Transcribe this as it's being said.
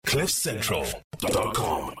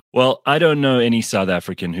CliffCentral.com. Well, I don't know any South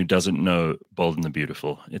African who doesn't know Bold and the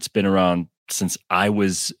Beautiful. It's been around since I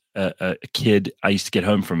was a kid. I used to get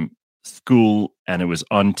home from school and it was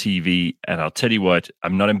on TV. And I'll tell you what,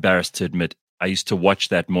 I'm not embarrassed to admit, I used to watch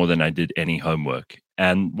that more than I did any homework.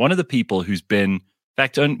 And one of the people who's been, in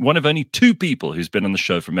fact, one of only two people who's been on the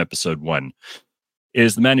show from episode 1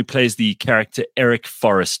 is the man who plays the character Eric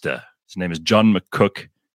Forrester. His name is John McCook.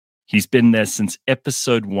 He's been there since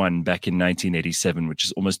episode 1 back in 1987, which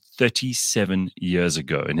is almost 37 years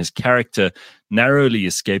ago. And his character narrowly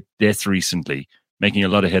escaped death recently, making a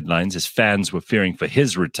lot of headlines as fans were fearing for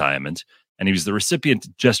his retirement. And he was the recipient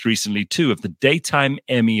just recently, too, of the Daytime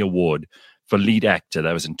Emmy Award for lead actor.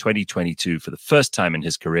 That was in 2022 for the first time in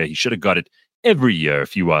his career. He should have got it every year,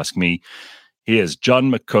 if you ask me. Here's John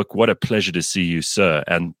McCook. What a pleasure to see you, sir.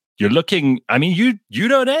 And you're looking, I mean, you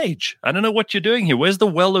don't age. I don't know what you're doing here. Where's the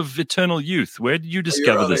well of eternal youth? Where did you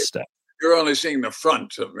discover this stuff? You're only seeing the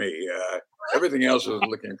front of me. Everything else is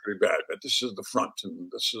looking pretty bad, but this is the front,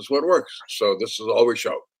 and this is what works. So this is all we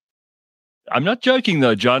show. I'm not joking,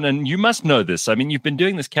 though, John, and you must know this. I mean, you've been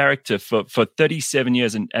doing this character for 37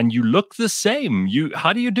 years, and you look the same.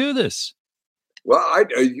 How do you do this? Well,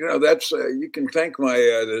 that's you can thank my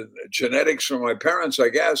the genetics from my parents, I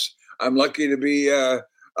guess. I'm lucky to be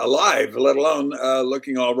alive, let alone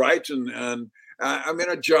looking all right. And I'm in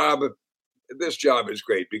a job. This job is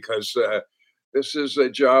great because this is a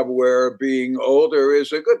job where being older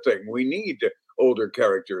is a good thing. We need older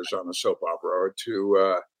characters on a soap opera or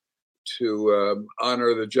to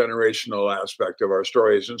honor the generational aspect of our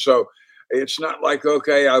stories. And so it's not like,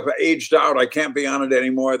 okay, I've aged out, I can't be on it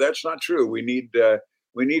anymore. That's not true. We need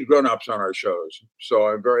grown-ups on our shows. So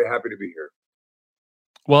I'm very happy to be here.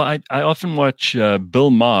 Well, I often watch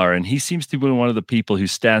Bill Maher, and he seems to be one of the people who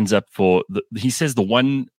stands up for, he says the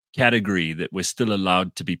one category that we're still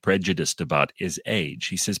allowed to be prejudiced about is age.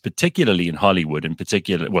 He says particularly in Hollywood, in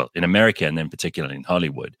America, and then particularly in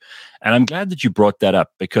Hollywood. And I'm glad that you brought that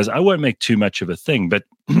up because I won't make too much of a thing, but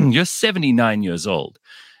you're 79 years old.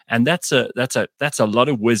 And that's a lot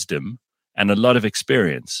of wisdom and a lot of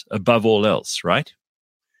experience above all else, right?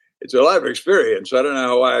 It's a lot of experience. I don't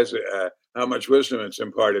know how much wisdom it's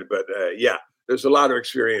imparted, but yeah, there's a lot of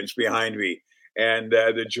experience behind me. And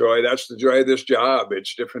that's the joy of this job.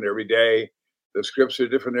 It's different every day. The scripts are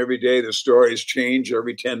different every day. The stories change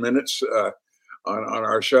every 10 minutes on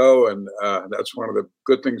our show. And that's one of the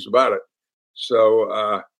good things about it.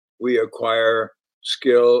 So we acquire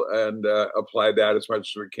skill and apply that as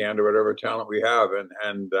much as we can to whatever talent we have.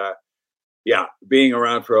 And yeah, being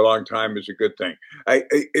around for a long time is a good thing.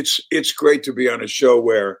 It's great to be on a show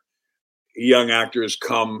where young actors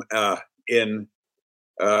come in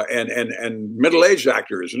and middle-aged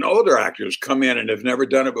actors and older actors come in and have never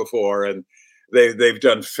done it before, and they've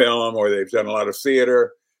done film or they've done a lot of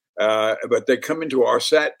theater, but they come into our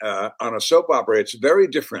set on a soap opera. It's very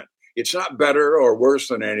different. It's not better or worse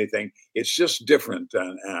than anything. It's just different.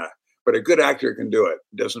 But a good actor can do it.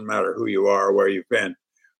 It doesn't matter who you are or where you've been.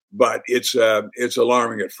 But it's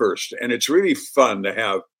alarming at first, and it's really fun to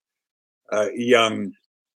have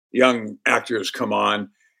young actors come on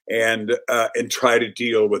and try to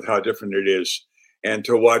deal with how different it is, and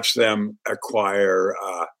to watch them acquire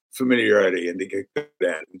familiarity and to get good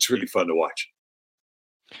at it. It's really fun to watch.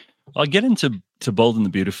 I'll get into Bold and the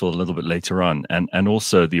Beautiful a little bit later on, and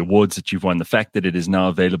also the awards that you've won, the fact that it is now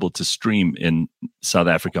available to stream in South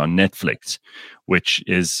Africa on Netflix, which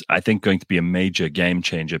is, I think, going to be a major game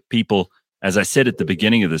changer. People, as I said at the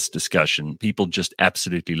beginning of this discussion, people just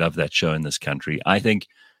absolutely love that show in this country. I think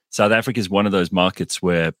South Africa is one of those markets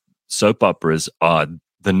where soap operas are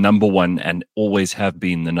the number one and always have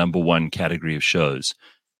been the number one category of shows.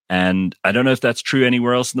 And I don't know if that's true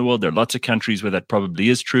anywhere else in the world. There are lots of countries where that probably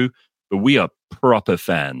is true, but we are proper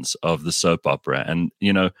fans of the soap opera. And,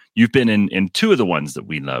 you know, you've been in two of the ones that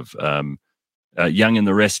we love. Young and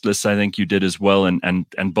the Restless, I think you did as well, and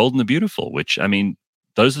Bold and the Beautiful, which, I mean,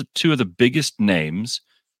 those are two of the biggest names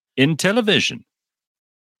in television.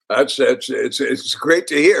 It's great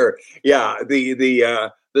to hear. Yeah,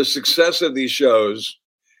 the success of these shows,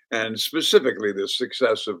 and specifically the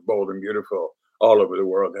success of Bold and Beautiful all over the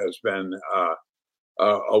world, has been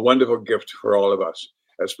a wonderful gift for all of us,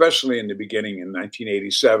 especially in the beginning in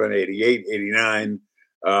 1987, 88, 89.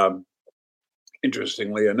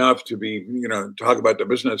 Interestingly enough, to be, talk about the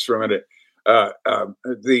business for a minute,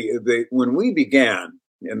 when we began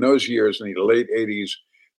in those years in the late 80s,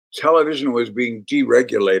 television was being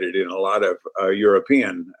deregulated in a lot of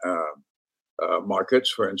European markets,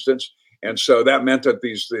 for instance. And so that meant that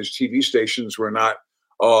these TV stations were not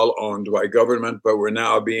all owned by government, but were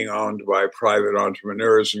now being owned by private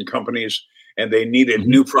entrepreneurs and companies, and they needed Mhm.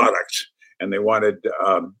 new products, and they wanted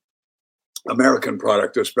American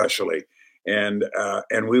product especially, and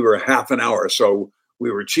we were half an hour, so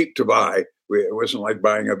we were cheap to buy. It wasn't like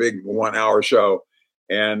buying a big 1 hour show,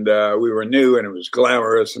 and we were new, and it was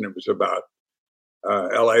glamorous, and it was about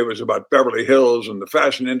LA was about Beverly Hills and the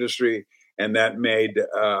fashion industry, and that made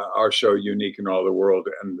our show unique in all the world,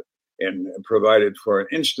 and provided for an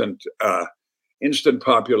instant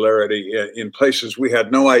popularity in places we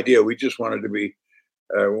had no idea. We just wanted to be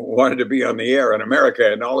on the air in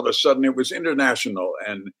America, and all of a sudden it was international,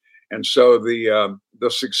 and so the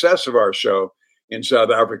success of our show in South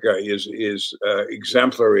Africa is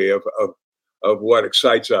exemplary of what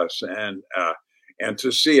excites us, and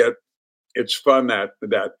to see it, it's fun that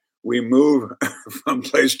we move from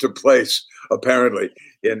place to place. Apparently,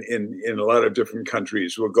 in a lot of different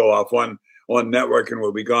countries, we'll go off one network and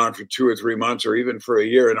we'll be gone for 2 or 3 months, or even for a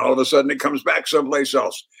year, and all of a sudden it comes back someplace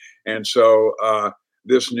else. And so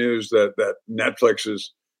this news that Netflix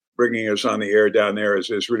is bringing us on the air down there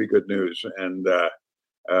is really good news, and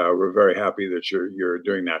we're very happy that you're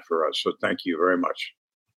doing that for us. So thank you very much.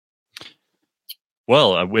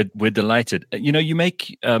 Well, we're delighted. You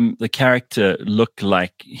make the character look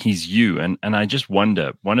like he's you, and I just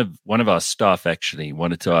wonder. One of our staff actually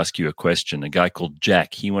wanted to ask you a question. A guy called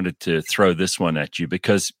Jack. He wanted to throw this one at you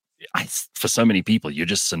because for so many people, you're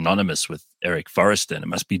just synonymous with Eric Forrester, and it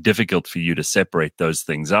must be difficult for you to separate those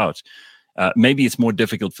things out. Maybe it's more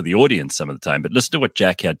difficult for the audience some of the time. But listen to what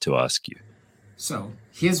Jack had to ask you. So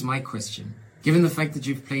here's my question: given the fact that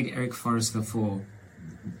you've played Eric Forrester for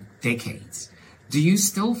decades, do you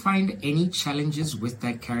still find any challenges with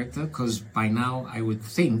that character? Because by now, I would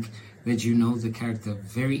think that you know the character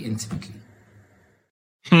very intimately.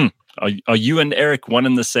 Are you and Eric one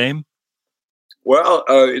and the same? Well,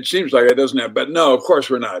 it seems like it doesn't have, but no, of course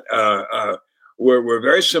we're not. We're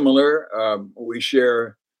very similar. We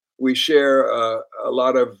share a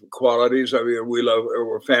lot of qualities. I mean,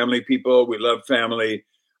 we're family people. We love family.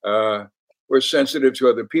 We're sensitive to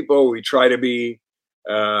other people. We try to be.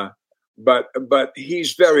 But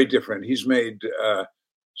he's very different. He's made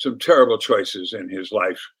some terrible choices in his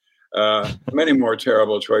life, many more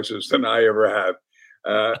terrible choices than I ever have.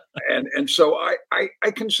 And so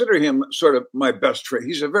I consider him sort of my best friend.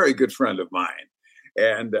 He's a very good friend of mine,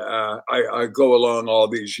 and I go along all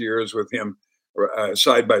these years with him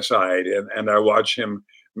side by side, and I watch him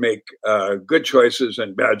make good choices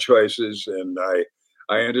and bad choices, and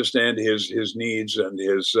I understand his needs and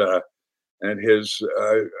his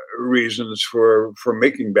reasons for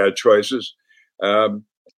making bad choices, and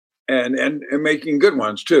making good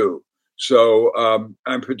ones too. So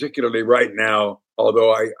I'm particularly right now,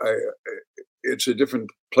 although it's a different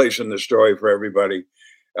place in the story for everybody,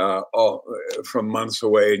 all from months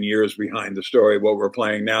away and years behind the story what we're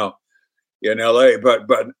playing now in LA. But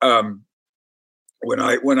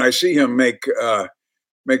when I see him make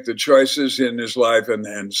the choices in his life,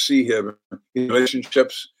 and see him in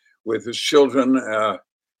relationships with his children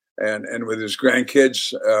and with his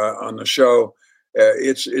grandkids on the show,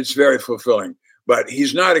 it's very fulfilling. But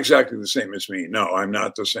he's not exactly the same as me. No, I'm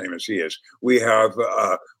not the same as he is. We wear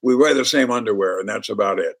the same underwear, and that's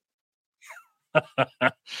about it.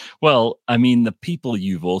 Well, I mean, the people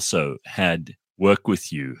you've also had work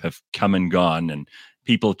with you have come and gone, and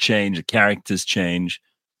people change, the characters change.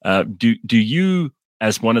 Do you,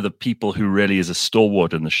 as one of the people who really is a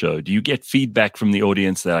stalwart in the show, do you get feedback from the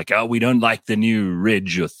audience? They're like, "Oh, we don't like the new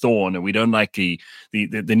Ridge or Thorn, or we don't like the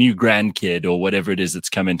new grandkid or whatever it is that's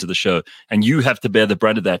come into the show," and you have to bear the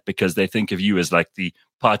brunt of that because they think of you as like the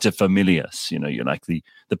pater familias. You're like the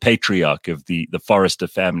patriarch of the Forrester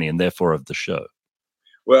family, and therefore of the show.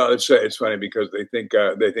 Well, it's funny because they think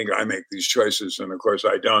I make these choices, and of course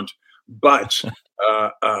I don't. But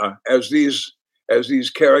as these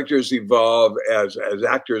characters evolve, as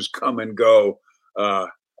actors come and go,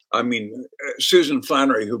 I mean, Susan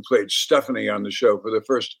Flannery, who played Stephanie on the show for the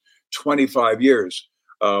first 25 years,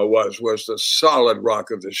 was the solid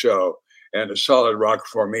rock of the show, and a solid rock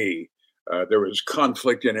for me. There was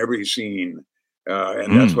conflict in every scene,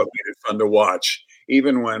 and that's what made it fun to watch.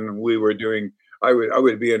 Even when we were doing, I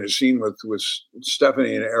would be in a scene with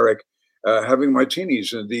Stephanie and Eric, having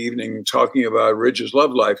martinis in the evening, talking about Ridge's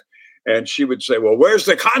love life. And she would say, "Well, where's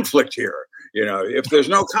the conflict here? If there's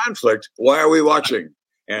no conflict, why are we watching?"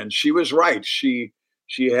 And she was right. She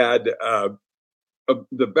had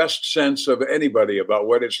the best sense of anybody about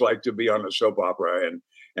what it's like to be on a soap opera,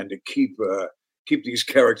 and to keep these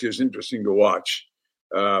characters interesting to watch.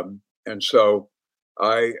 And so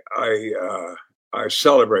I I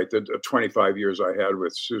celebrate the 25 years I had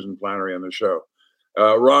with Susan Flannery on the show.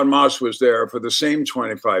 Ron Moss was there for the same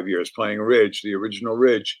 25 years playing Ridge, the original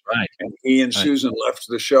Ridge. Right. And he and Susan left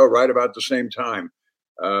the show right about the same time,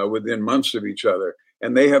 within months of each other.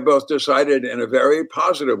 And they have both decided in a very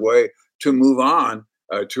positive way to move on,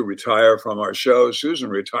 to retire from our show. Susan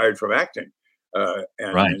retired from acting.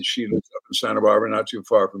 And she lives up in Santa Barbara, not too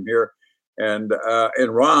far from here. And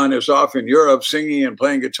Ron is off in Europe singing and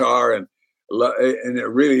playing guitar and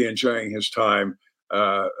really enjoying his time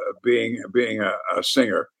being a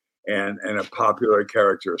singer and a popular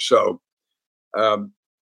character. So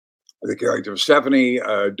the character of Stephanie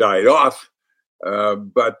died off,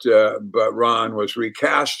 but Ron was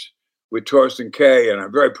recast with Torsten Kay, and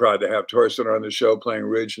I'm very proud to have Torsten on the show playing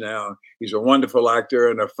Ridge now. He's a wonderful actor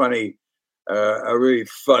and a really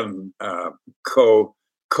fun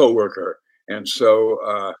co-worker, and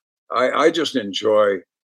so I just enjoy.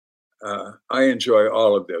 I enjoy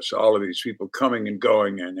all of this, all of these people coming and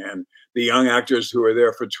going, and the young actors who are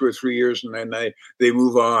there for 2 or 3 years, and then they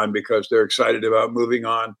move on because they're excited about moving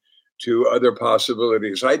on to other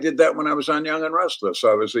possibilities. I did that when I was on Young and Restless.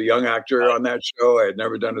 I was a young actor on that show. I had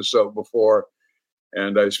never done a soap before,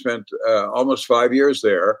 and I spent almost 5 years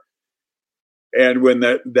there. And when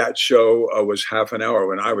that show was half an hour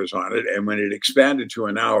when I was on it, and when it expanded to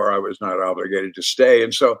an hour, I was not obligated to stay.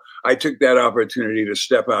 And so I took that opportunity to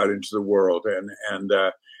step out into the world and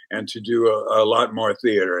to do a lot more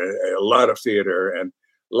theater, a lot of theater, and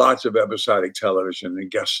lots of episodic television and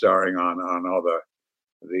guest starring on all the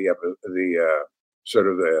sort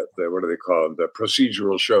of the what do they call it, the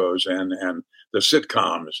procedural shows and the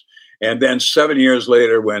sitcoms. And then 7 years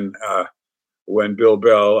later, when Bill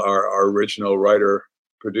Bell, our original writer,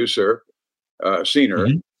 producer, senior,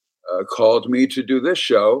 called me to do this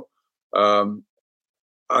show,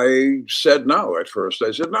 I said no at first.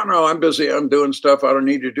 I said, no, I'm busy. I'm doing stuff. I don't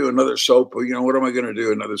need to do another soap. What am I going to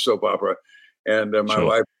do? Another soap opera? And my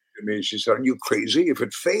wife looked at me, she said, are you crazy? If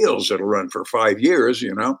it fails, it'll run for 5 years,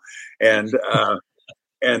 And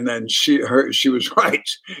then she was right.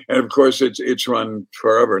 And of course, it's run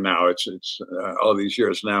forever now. It's all these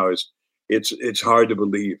years now. It's hard to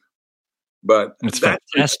believe, but it's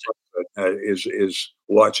fantastic. Is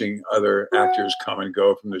watching other actors come and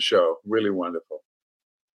go from the show. Really wonderful.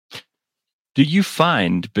 Do you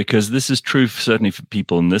find, because this is true certainly for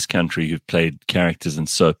people in this country who've played characters in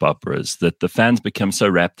soap operas, that the fans become so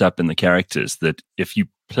wrapped up in the characters that if you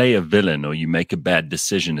play a villain or you make a bad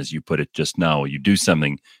decision, as you put it just now, or you do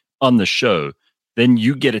something on the show, then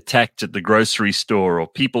you get attacked at the grocery store, or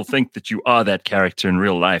people think that you are that character in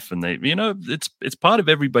real life, and it's part of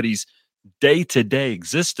everybody's day-to-day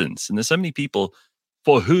existence. And there's so many people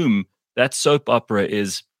for whom that soap opera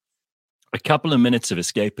is a couple of minutes of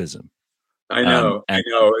escapism. I know.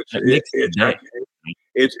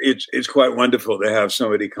 It's quite wonderful to have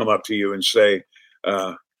somebody come up to you and say,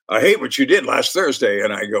 I hate what you did last Thursday.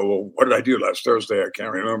 And I go, well, what did I do last Thursday? I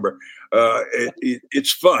can't remember.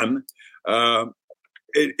 It's fun.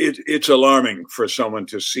 It's alarming for someone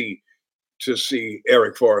to see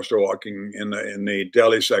Eric Forrester walking in the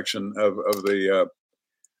deli section of the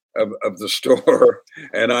store,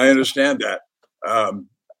 and I understand that.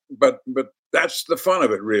 But that's the fun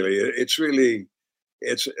of it, really. It's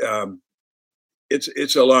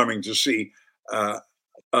alarming to see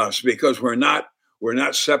us, because we're not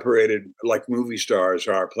separated like movie stars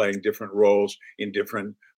are, playing different roles in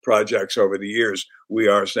different projects over the years. We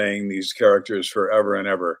are saying these characters forever and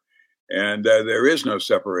ever, and there is no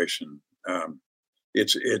separation.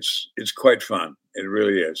 It's quite fun. It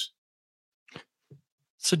really is.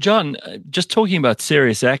 So, John, just talking about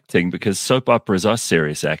serious acting, because soap operas are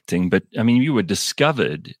serious acting, but I mean, you were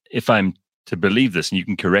discovered, if I'm to believe this, and you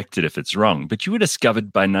can correct it if it's wrong, but you were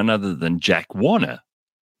discovered by none other than Jack Warner.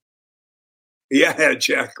 Yeah,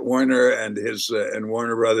 Jack Warner and his and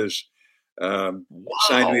Warner Brothers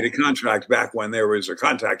signed me to contract back when there was a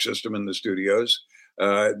contact system in the studios.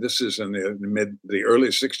 This is in the early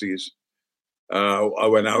 60s,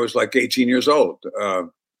 when I was like 18 years old.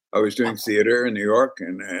 I was doing theater in New York,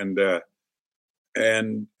 and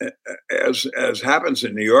as happens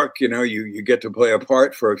in New York, you get to play a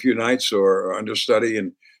part for a few nights or understudy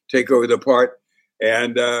and take over the part.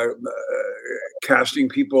 And casting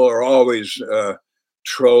people are always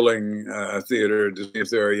trolling theater to see if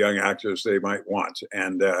there are young actors they might want.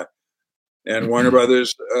 And Warner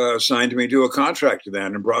Brothers signed me to a contract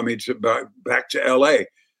then and brought me back to L.A.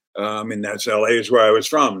 That's L.A. is where I was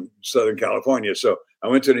from, Southern California. So I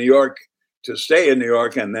went to New York to stay in New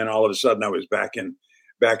York, and then all of a sudden I was back in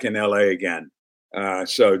L.A. again.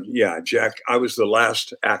 So yeah, Jack, I was the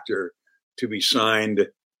last actor to be signed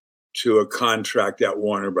to a contract at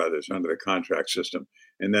Warner Brothers under the contract system,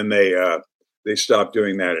 and then they stopped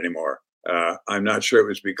doing that anymore. I'm not sure it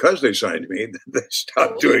was because they signed me that they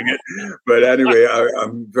stopped doing it, but anyway,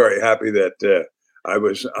 I'm very happy that I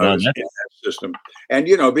was in that system. And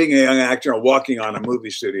being a young actor, walking on a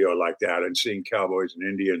movie studio like that, and seeing cowboys and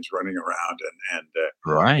Indians running around, and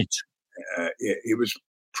right, it was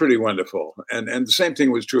pretty wonderful. And the same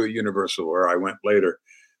thing was true at Universal, where I went later.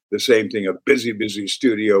 The same thing, a busy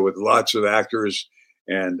studio with lots of actors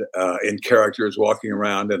and in characters walking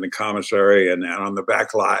around in the commissary and on the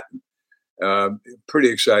back lot. Pretty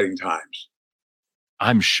exciting times.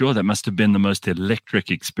 I'm sure that must have been the most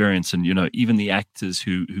electric experience. And, even the actors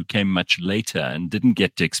who came much later and didn't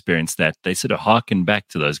get to experience that, they sort of harken back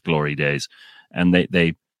to those glory days, and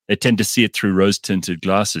they tend to see it through rose-tinted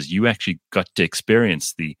glasses. You actually got to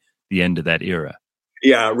experience the end of that era.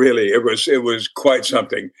 Yeah, really, it was quite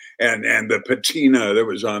something. And the patina that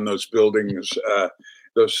was on those buildings,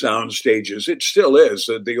 those sound stages, it still is.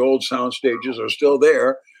 The old sound stages are still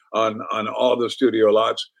there on all the studio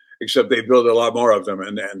lots, except they build a lot more of them,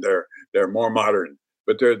 and they're more modern.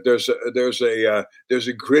 But there's a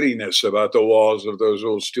grittiness about the walls of those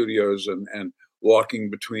old studios and walking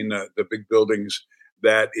between the big buildings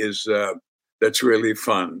that's really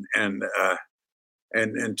fun. And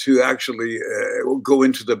to actually go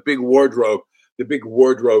into the big wardrobe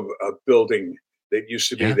building that used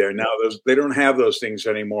to be there. Now they don't have those things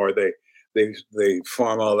anymore. They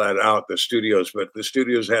farm all that out, the studios, but the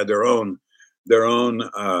studios had their own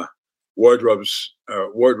wardrobe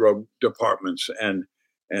departments and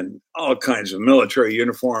all kinds of military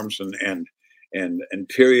uniforms and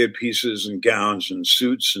period pieces and gowns and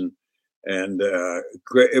suits and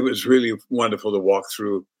it was really wonderful to walk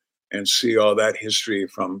through and see all that history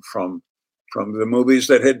from the movies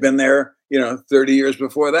that had been there, 30 years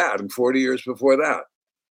before that and 40 years before that.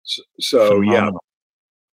 So yeah,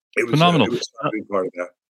 it was phenomenal. It was a big part of that.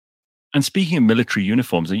 And speaking of military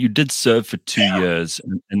uniforms, you did serve for 2 years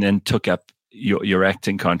and then took up your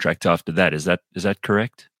acting contract after that. Is that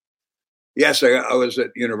correct? Yes, I was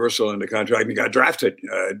at Universal under contract and got drafted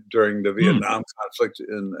during the Vietnam conflict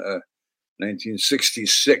in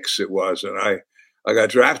 1966. It was, and I got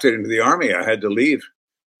drafted into the Army. I had to leave,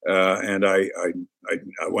 and I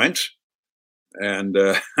went, and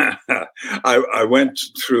I went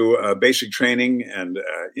through basic training and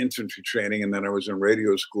infantry training, and then I was in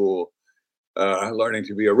radio school, learning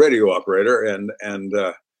to be a radio operator, and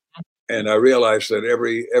I realized that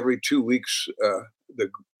every 2 weeks the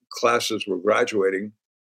classes were graduating,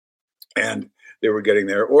 and they were getting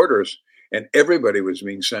their orders, and everybody was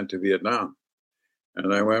being sent to Vietnam.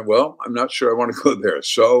 And I went, well, I'm not sure I want to go there.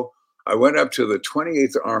 So I went up to the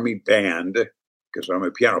 28th Army Band, because I'm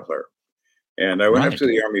a piano player. And I went up to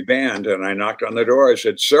the Army Band and I knocked on the door. I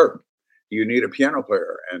said, sir, do you need a piano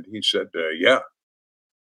player? And he said, yeah.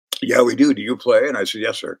 Yeah, we do. Do you play? And I said,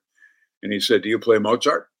 yes, sir. And he said, do you play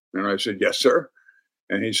Mozart? And I said, yes, sir.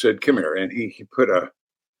 And he said, come here. And he put a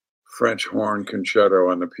French horn concerto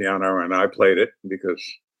on the piano, and I played it because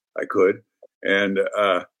I could.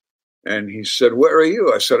 And he said, where are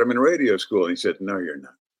you? I said, I'm in radio school. And he said, no, you're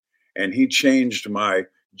not. And he changed my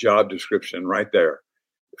job description right there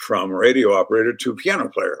from radio operator to piano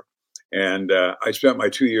player. And I spent my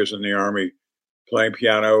 2 years in the Army playing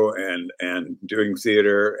piano and doing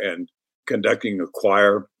theater and conducting a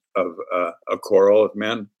choir of a choral of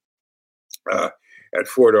men at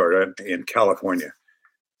Fort Ord in California.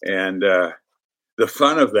 And the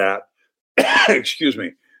fun of that, excuse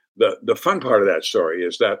me, the fun part of that story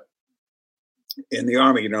is that in the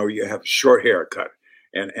Army, you have short haircut.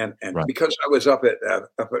 And right. Because I was up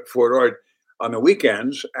at Fort Ord on the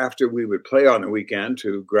weekends, after we would play on the weekend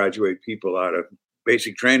to graduate people out of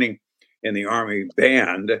basic training in the Army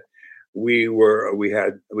Band, we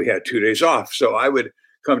had 2 days off. So I would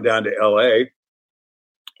come down to LA,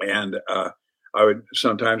 and I would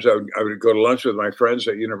go to lunch with my friends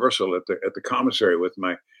at Universal at the commissary with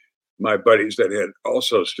my buddies that had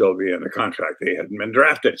also still be in the contract. They hadn't been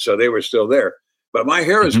drafted, so they were still there. But my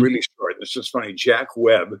hair is really short. This is funny. Jack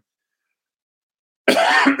Webb,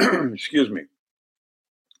 excuse me.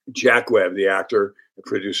 Jack Webb, the actor, the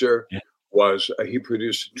producer, he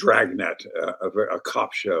produced Dragnet, a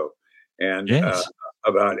cop show, and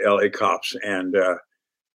about LA cops, and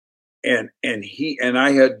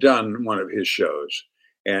I had done one of his shows,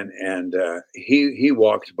 and he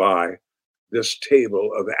walked by this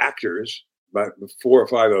table of actors, about 4 or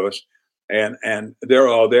 5 of us, and they're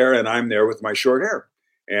all there, and I'm there with my short hair,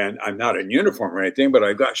 and I'm not in uniform or anything, but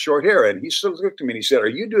I've got short hair. And he still looked at me and he said, "Are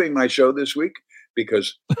you doing my show this week?"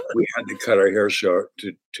 Because we had to cut our hair short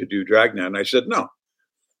to do Dragnet. And I said, "No."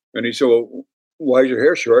 And he said, well, why is your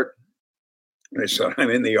hair short? And I said, I'm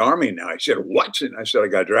in the Army now. I said, what? And I said, I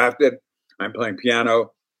got drafted. I'm playing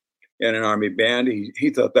piano in an Army band. He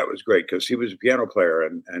thought that was great because he was a piano player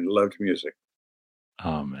and loved music.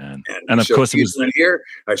 Oh, man. And And he of said, course, it was. here.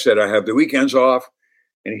 I said, I have the weekends off.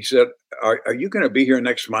 And he said, are you going to be here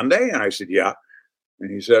next Monday? And I said, yeah.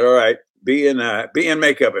 And he said, all right, be in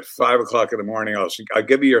makeup at 5:00 in the morning. I'll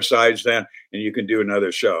give you your sides then, and you can do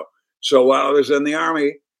another show. So while I was in the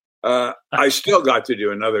Army, I still got to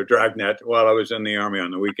do another dragnet while I was in the Army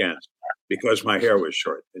on the weekends because my hair was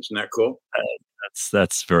short. Isn't that cool?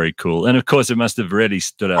 That's very cool. And of course, it must have really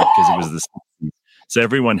stood out because it was the 60s. So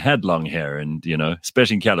everyone had long hair, and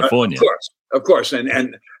especially in California. Of course,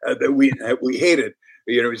 and we hated.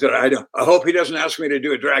 We said, I hope he doesn't ask me to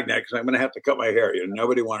do a dragnet because I'm going to have to cut my hair.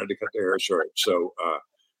 Nobody wanted to cut their hair short, so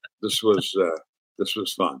this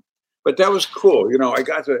was fun. But that was cool.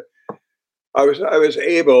 I was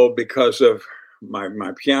able because of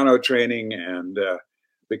my piano training and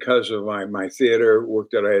because of my theater work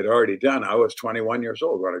that I had already done. I was 21 years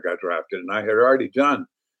old when I got drafted, and I had already done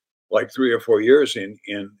like 3 or 4 years in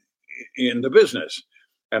the business.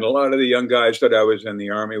 And a lot of the young guys that I was in the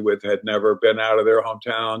Army with had never been out of their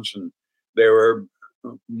hometowns, and they were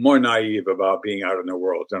more naive about being out in the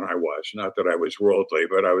world than I was. Not that I was worldly,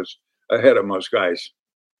 but I was ahead of most guys.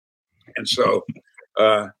 And so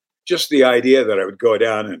just the idea that I would go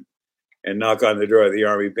down and knock on the door of the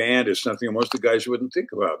Army band is something most of the guys wouldn't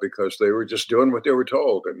think about because they were just doing what they were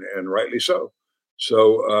told, and rightly so.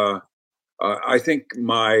 So I think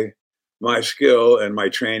my skill and my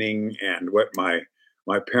training and what my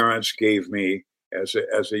parents gave me as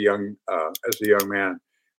a young man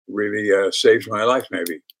really saved my life,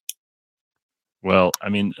 maybe. Well, I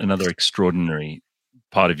mean, another extraordinary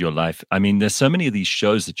part of your life. I mean, there's so many of these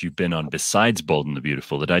shows that you've been on besides Bold and the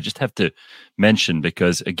Beautiful that I just have to mention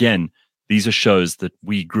because, again, these are shows that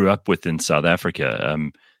we grew up with in South Africa.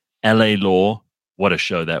 LA Law, what a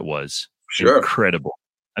show that was. Sure. Incredible.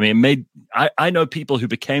 I mean, I know people who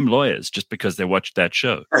became lawyers just because they watched that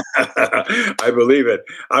show. I believe it.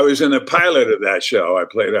 I was in the pilot of that show. I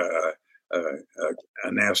played a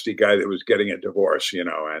nasty guy that was getting a divorce, and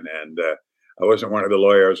I wasn't one of the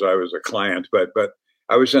lawyers. I was a client, but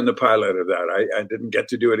I was in the pilot of that. I didn't get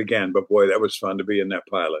to do it again, but boy, that was fun to be in that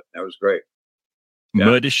pilot. That was great. Yeah.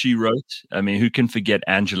 Murder, She Wrote. I mean, who can forget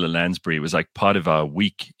Angela Lansbury? It was like part of our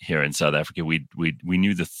week here in South Africa. We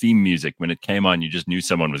knew the theme music. When it came on, you just knew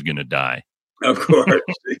someone was going to die. Of course.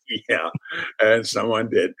 Yeah. And someone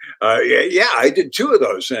did. I did 2 of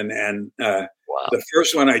those. And wow. The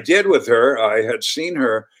first one I did with her, I had seen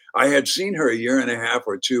her a year and a half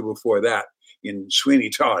or 2 before that in Sweeney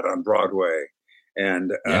Todd on Broadway.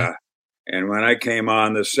 And when I came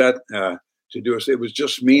on the set, to do it was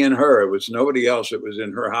just me and her. It was nobody else. It was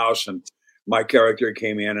in her house, and my character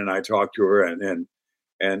came in, and I talked to her,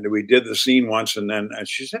 and we did the scene once, and then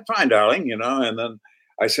she said, "Fine, darling," and then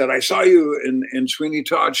I said, "I saw you in Sweeney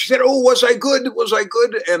Todd." She said, "Oh, was I good? Was I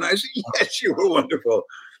good?" And I said, "Yes, you were wonderful."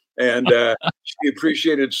 And she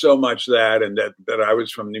appreciated so much that, and that I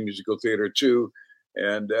was from the musical theater too,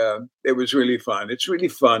 and it was really fun. It's really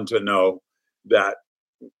fun to know that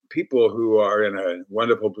people who are in a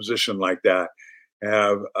wonderful position like that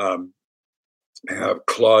have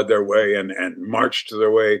clawed their way and marched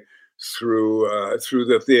their way through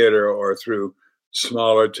the theater or through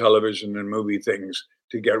smaller television and movie things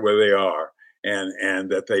to get where they are,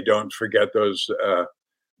 and that they don't forget those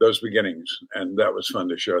beginnings. And that was fun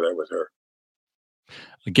to share that with her.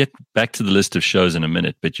 I'll get back to the list of shows in a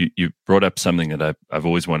minute, but you brought up something that I've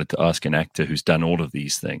always wanted to ask an actor who's done all of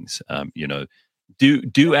these things.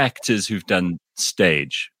 Do actors who've done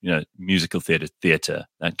stage, musical theater,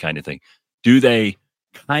 that kind of thing, do they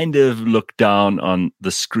kind of look down on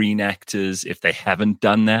the screen actors if they haven't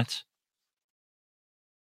done that?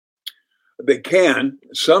 They can.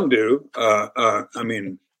 Some do.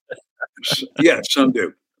 Yeah, some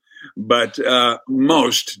do. But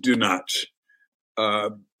most do not.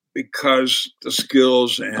 Because the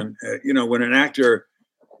skills and, when an actor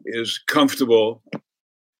is comfortable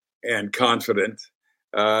and confident,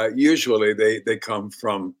 usually they come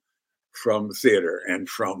from theater and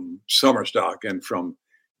from summer stock and from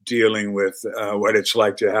dealing with what it's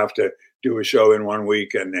like to have to do a show in 1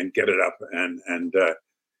 week and get it up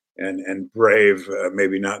and brave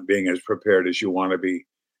maybe not being as prepared as you want to be.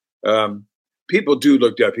 People do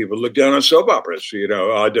look down. People look down on soap operas.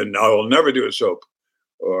 I'll never do a soap,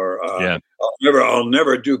 or I'll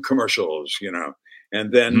never do commercials.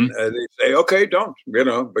 And then they say, okay, don't,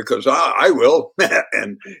 because I will.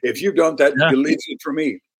 And if you don't, that deletes it for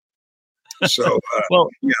me. So Well,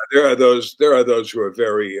 yeah, there are those who are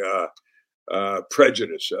very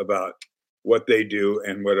prejudiced about what they do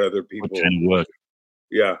and what other what people, kind of work?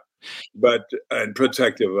 yeah, but and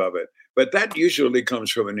protective of it. But that usually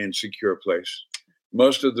comes from an insecure place.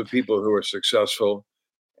 Most of the people who are successful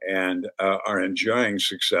and are enjoying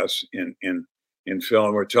success in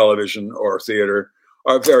film or television or theater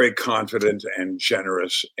are very confident and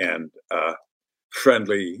generous and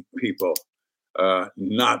friendly people,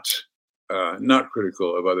 not not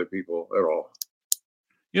critical of other people at all.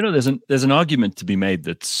 You know, there's an argument to be made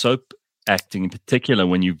that soap acting, in particular,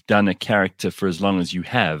 when you've done a character for as long as you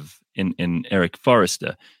have in Eric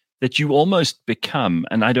Forrester, that you almost become,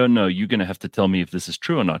 and I don't know, you're going to have to tell me if this is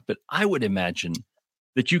true or not, but I would imagine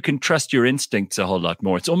that you can trust your instincts a whole lot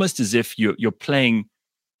more. It's almost as if you're playing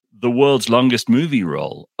the world's longest movie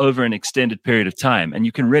role over an extended period of time, and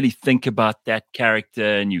you can really think about that character,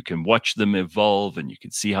 and you can watch them evolve, and you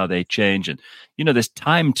can see how they change. And there's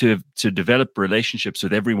time to develop relationships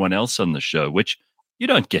with everyone else on the show, which you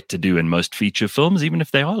don't get to do in most feature films, even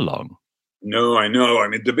if they are long. No, I know. I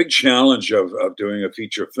mean, the big challenge of doing a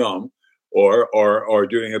feature film or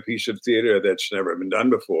doing a piece of theater that's never been done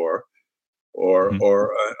before, Mhm.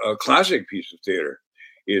 or a classic piece of theater,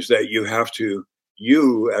 is that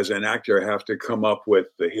you as an actor have to come up with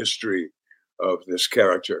the history of this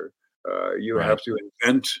character. You Right. have to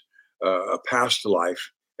invent a past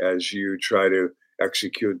life as you try to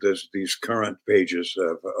execute these current pages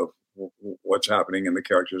of what's happening in the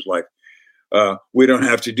character's life. We don't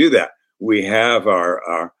have to do that. We have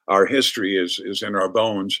our history is in our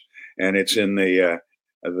bones, and it's in the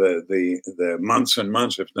months and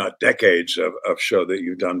months, if not decades, of show that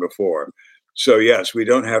you've done before. So yes, we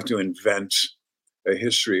don't have to invent a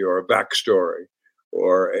history or a backstory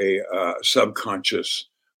or a subconscious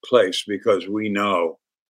place, because we know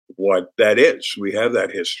what that is. We have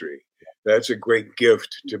that history. That's a great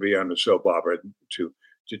gift to be on the soap opera, to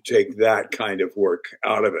take that kind of work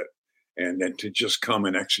out of it, and then to just come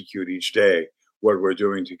and execute each day what we're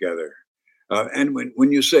doing together. And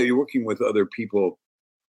when you say you're working with other people,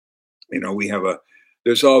 we have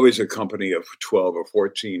there's always a company of 12 or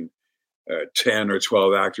 14, 10 or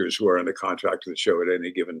 12 actors who are in the contract of the show at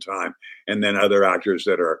any given time. And then other actors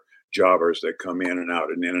that are jobbers that come in and out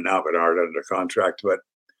and in and out, but aren't under contract. But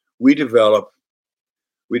we develop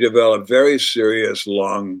very serious,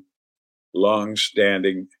 long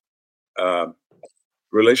standing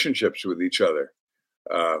relationships with each other.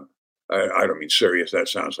 I don't mean serious. That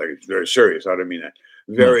sounds like it's very serious. I don't mean that.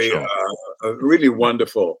 No, Very, sure. really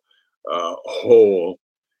wonderful whole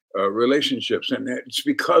relationships, and it's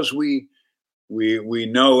because we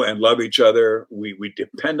know and love each other. We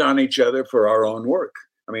depend on each other for our own work.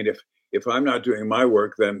 I mean, if I'm not doing my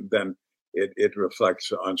work, then it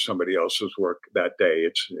reflects on somebody else's work that day.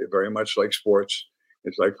 It's very much like sports.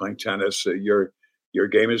 It's like playing tennis. Your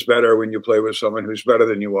game is better when you play with someone who's better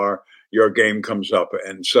than you are. Your game comes up,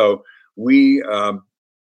 and so we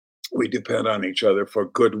depend on each other for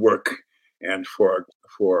good work and for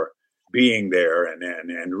being there,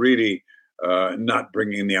 and really not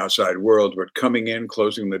bringing the outside world, but coming in,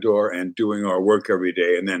 closing the door, and doing our work every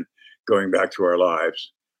day, and then going back to our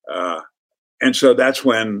lives. And so that's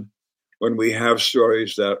when we have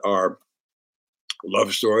stories that are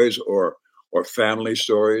love stories or family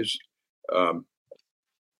stories.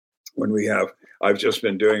 When we have, I've just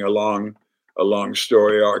been doing a long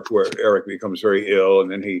story arc where Eric becomes very ill,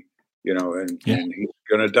 and then he, Yeah. and he's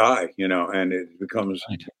going to die, and it becomes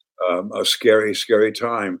Right. a scary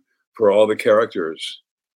time for all the characters.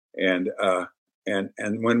 And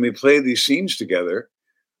when we play these scenes together,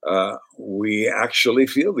 we actually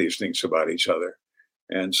feel these things about each other,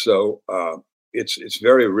 and so it's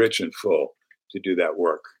very rich and full to do that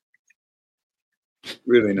work.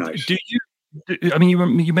 Really nice. I mean,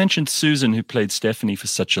 you mentioned Susan, who played Stephanie for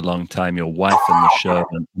such a long time, your wife in the show,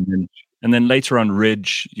 and then later on,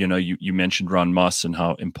 Ridge. You mentioned Ron Moss and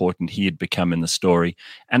how important he had become in the story.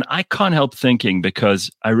 And I can't help thinking,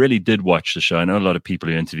 because I really did watch the show. I know a lot of people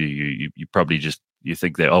who interview you probably just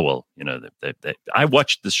think I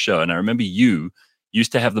watched this show, and I remember you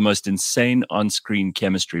used to have the most insane on-screen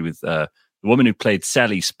chemistry with the woman who played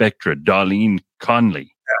Sally Spectra, Darlene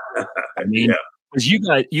Conley. I mean. Yeah. Because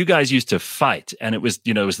you guys used to fight, and it was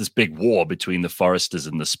this big war between the Forresters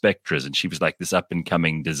and the Spectras, and she was like this up and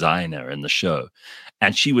coming designer in the show,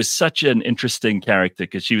 and she was such an interesting character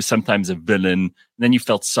because she was sometimes a villain, and then you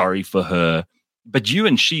felt sorry for her, but you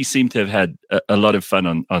and she seem to have had a lot of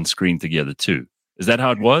fun on screen together too. Is that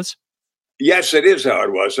how it was? Yes, it is how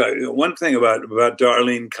it was. One thing about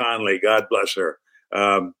Darlene Conley, God bless her,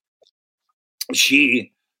 I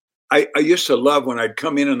used to love when I'd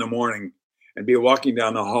come in the morning and be walking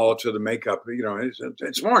down the hall to the makeup.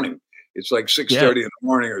 It's morning. It's like 6:30 in the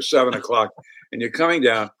morning or 7 o'clock, and you're coming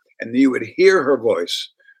down, and you would hear her voice.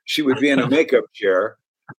 She would be in a makeup chair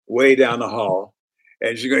way down the hall,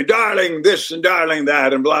 and she's going, "Darling this and darling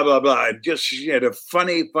that," and blah blah blah. And she had a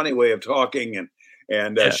funny way of talking,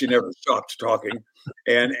 and she never stopped talking.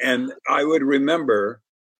 And I would remember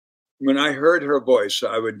when I heard her voice,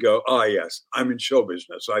 I would go, "Oh yes, I'm in show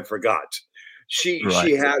business. I forgot." She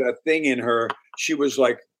had a thing in her. She was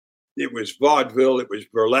like, it was vaudeville, it was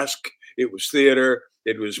burlesque, it was theater,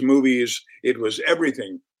 it was movies, it was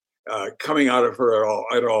everything coming out of her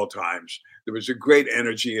at all times. There was a great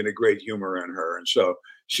energy and a great humor in her, and so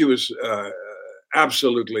she was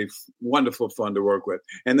absolutely wonderful fun to work with.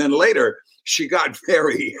 And then later, she got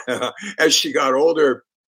very, as she got older,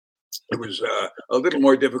 it was a little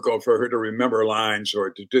more difficult for her to remember lines or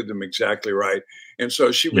to do them exactly right. And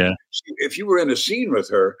so she would, if you were in a scene with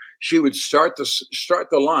her, she would start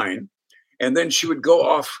the line, and then she would go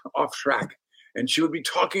off track, and she would be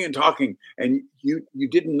talking, and you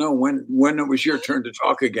didn't know when it was your turn to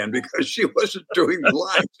talk again, because she wasn't doing the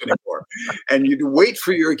lines anymore. And you'd wait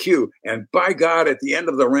for your cue, and by God, at the end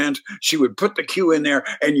of the rant, she would put the cue in there,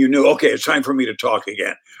 and you knew, okay, it's time for me to talk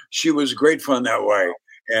again. She was great fun that way.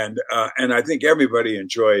 And I think everybody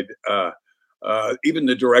enjoyed, even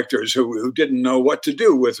the directors who didn't know what to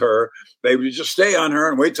do with her. They would just stay on her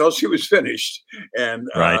and wait till she was finished, and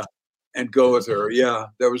go with her. Yeah,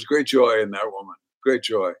 there was great joy in that woman. Great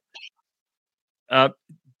joy.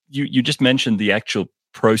 You just mentioned the actual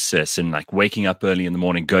process and like waking up early in the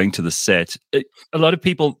morning, going to the set. A lot of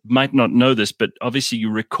people might not know this, but obviously you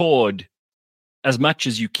record as much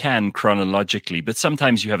as you can chronologically, but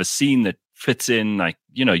sometimes you have a scene that fits in, like,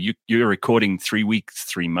 you're recording 3 weeks,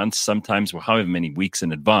 3 months, sometimes, or however many weeks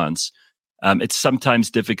in advance. It's sometimes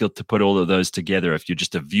difficult to put all of those together if you're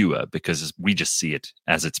just a viewer, because we just see it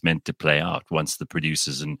as it's meant to play out once the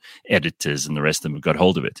producers and editors and the rest of them have got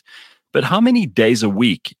hold of it. But how many days a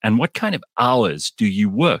week and what kind of hours do you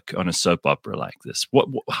work on a soap opera like this?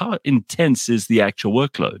 How intense is the actual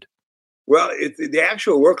workload? Well, the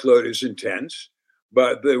actual workload is intense,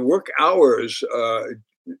 but the work hours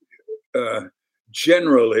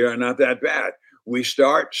generally are not that bad. We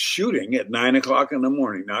start shooting at 9 o'clock in the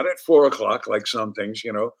morning, not at 4 o'clock like some things.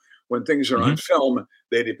 When things are on film,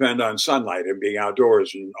 they depend on sunlight and being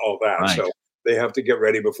outdoors and all that. Right. So they have to get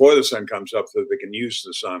ready before the sun comes up so that they can use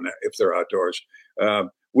the sun if they're outdoors.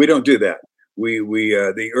 We don't do that. We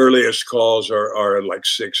the earliest calls are like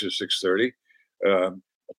 6 or 6:30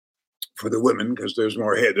 for the women, because there's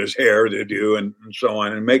more hair. There's hair to do and so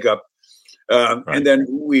on, and makeup. Right. And then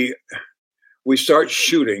we start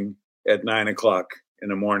shooting at 9 o'clock in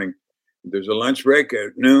the morning. There's a lunch break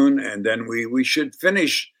at noon, and then we should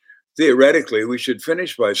finish. Theoretically, we should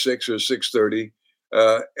finish by 6 or 6:30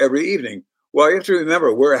 every evening. Well, you have to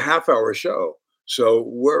remember, we're a half-hour show, so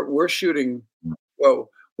we're shooting. Well,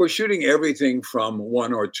 we're shooting everything from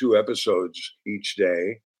 1 or 2 episodes each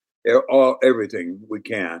day, everything we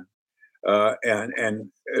can,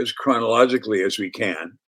 and as chronologically as we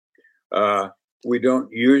can. We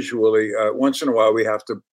don't usually. Once in a while, we have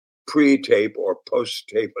to pre-tape or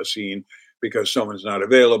post-tape a scene because someone's not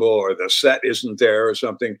available or the set isn't there or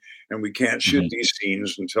something, and we can't shoot these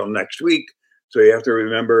scenes until next week. So you have to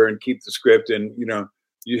remember and keep the script, and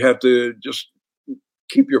you have to just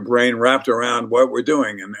keep your brain wrapped around what we're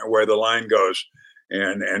doing and where the line goes,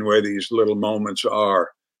 and where these little moments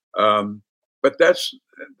are. But that's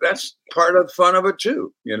part of the fun of it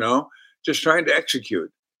too. Just trying to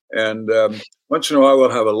execute. And once in a while, we'll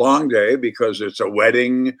have a long day because it's a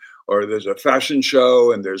wedding or there's a fashion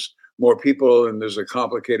show and there's more people and there's a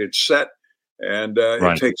complicated set, and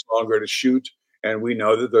it takes longer to shoot. And we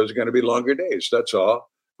know that those are going to be longer days. That's all.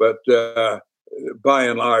 But by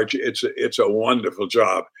and large, it's a wonderful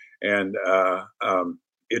job, and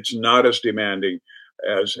it's not as demanding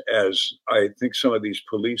as I think some of these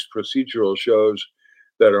police procedural shows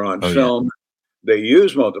that are on film. They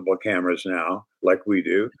use multiple cameras now, like we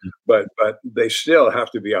do, but they still have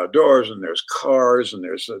to be outdoors, and there's cars, and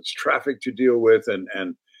there's traffic to deal with,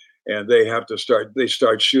 and they have to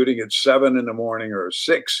start shooting at 7 in the morning or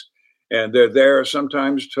 6, and they're there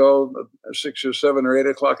sometimes till 6 or 7 or 8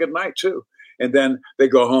 o'clock at night too, and then they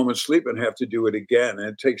go home and sleep and have to do it again, and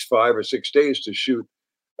it takes 5 or 6 days to shoot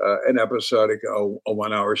an episodic, a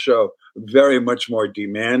 1-hour show. Very much more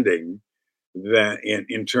demanding than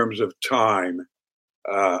in terms of time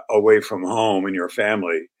away from home and your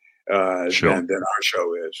family than our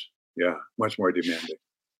show is. Yeah, much more demanding.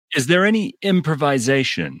 Is there any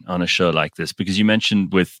improvisation on a show like this? Because you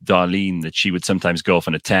mentioned with Darlene that she would sometimes go off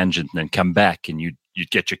on a tangent and then come back, and you'd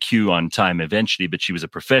get your cue on time eventually, but she was a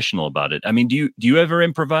professional about it. I mean, do you ever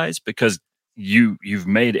improvise? Because you've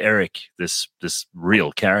made Eric this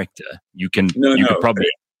real character. You could probably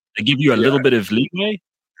give you a little bit of leeway.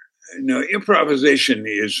 No, improvisation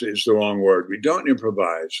is the wrong word. We don't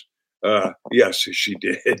improvise. Yes, she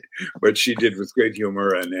did, but she did with great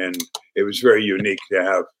humor, and it was very unique to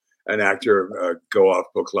have an actor go off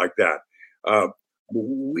book like that.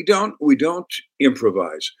 We don't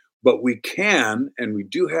improvise, but we can, and we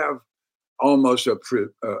do have almost a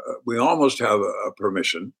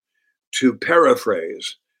permission to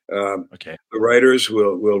paraphrase. Okay, the writers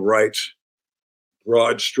will write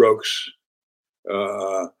broad strokes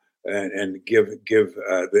and give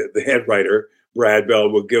the head writer Brad Bell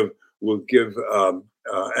will give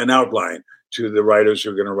an outline to the writers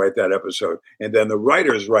who are going to write that episode. And then the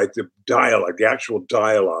writers write the dialogue, the actual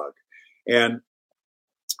dialogue. And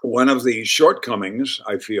one of the shortcomings,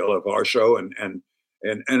 I feel, of our show and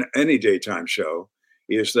any daytime show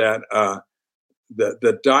is that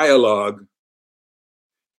the dialogue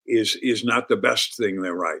is not the best thing they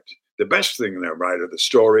write. The best thing they write are the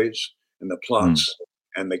stories and the plots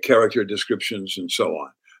and the character descriptions and so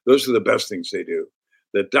on. Those are the best things they do.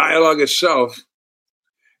 The dialogue itself,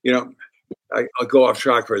 I'll go off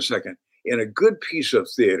track for a second. In a good piece of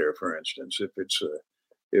theater, for instance, if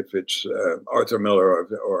it's Arthur Miller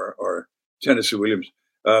or Tennessee Williams,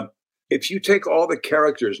 if you take all the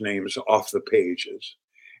characters' names off the pages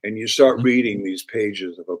and you start reading these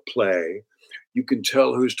pages of a play, you can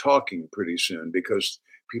tell who's talking pretty soon because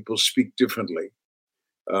people speak differently.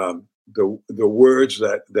 The words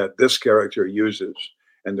that this character uses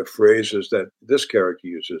and the phrases that this character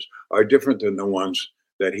uses are different than the ones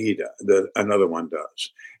that another one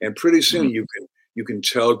does. And pretty soon you can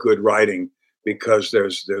tell good writing because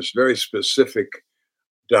there's very specific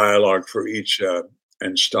dialogue for each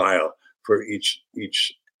and style for each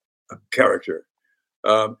character.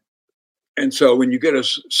 And so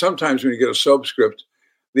sometimes when you get a soap script,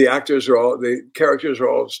 the characters are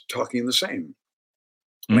all talking the same.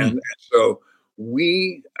 And so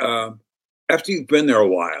we, after you've been there a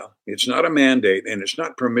while, it's not a mandate and it's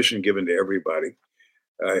not permission given to everybody.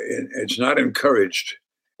 It's not encouraged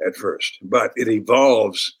at first, but it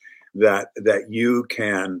evolves that you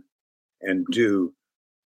can and do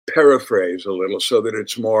paraphrase a little so that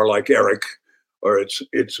it's more like Eric, or it's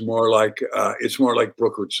more like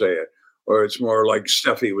Brooke would say it, or it's more like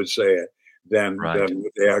Steffi would say it than what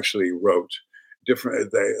they actually wrote.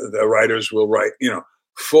 The writers will write,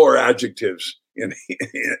 4 adjectives in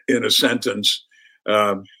a sentence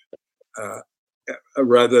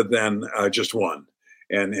rather than just one.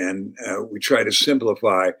 And we try to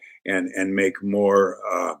simplify and make more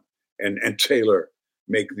and tailor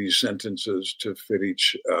make these sentences to fit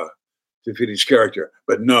each character.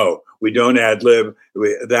 But no, we don't ad lib.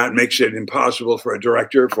 That makes it impossible for a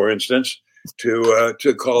director, for instance, to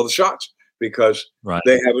call the shots because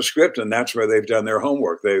they have a script and that's where they've done their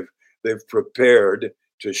homework. They've prepared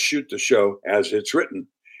to shoot the show as it's written.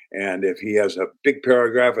 And if he has a big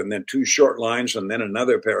paragraph and then 2 short lines and then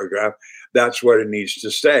another paragraph, that's what it needs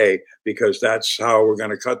to stay because that's how we're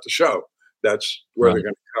going to cut the show. That's where they're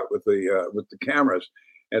going to cut with the cameras.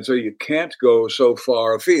 And so you can't go so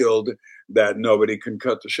far afield that nobody can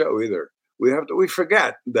cut the show either. We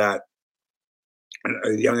forget that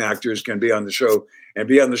young actors can be on the show and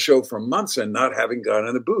be on the show for months and not having gone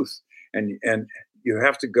in the booth. And you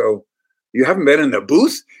have to go. You haven't been in the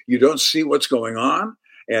booth. You don't see what's going on.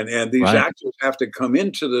 And these actors have to come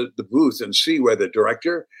into the booth and see where the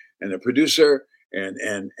director and the producer and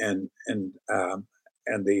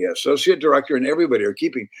the associate director and everybody are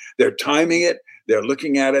keeping. They're timing it. They're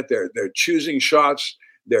looking at it. They're choosing shots.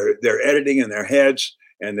 They're editing in their heads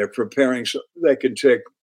and they're preparing so they can take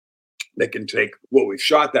what we've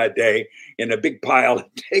shot that day in a big pile and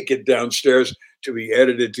take it downstairs to be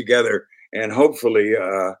edited together. And hopefully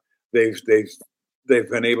they've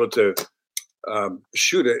been able to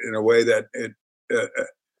shoot it in a way that they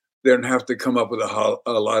don't have to come up with a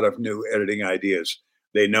lot of new editing ideas.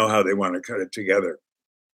 They know how they want to cut it together.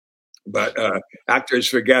 But actors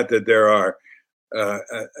forget that there are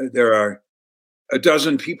a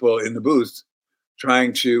dozen people in the booth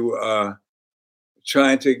trying to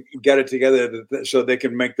get it together so they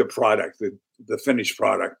can make the product, the finished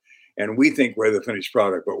product. And we think we're the finished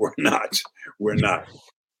product, but we're not. We're not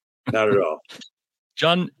at all.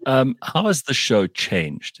 John, how has the show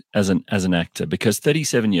changed as an actor? Because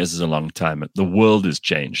 37 years is a long time. The world has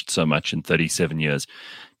changed so much in 37 years.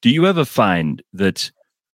 Do you ever find that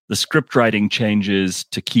the script writing changes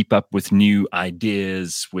to keep up with new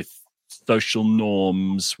ideas, with social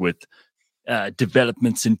norms, with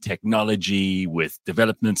developments in technology, with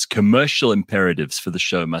developments, commercial imperatives for the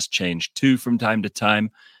show must change too from time to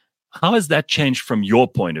time. How has that changed from your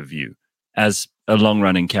point of view as a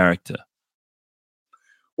long-running character?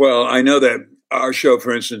 Well, I know that our show,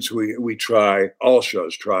 for instance, all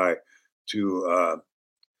shows try to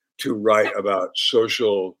write about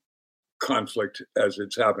social conflict as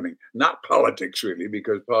it's happening, not politics really,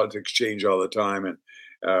 because politics change all the time, and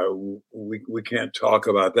we can't talk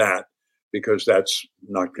about that because that's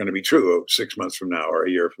not going to be true 6 months from now or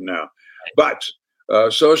a year from now. But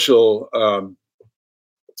social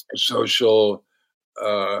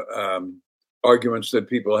arguments that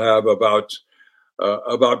people have about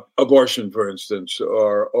abortion, for instance,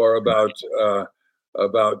 or about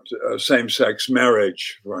same-sex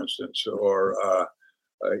marriage, for instance, or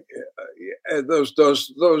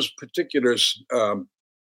those particular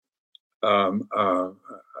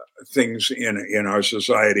things in our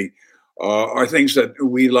society are things that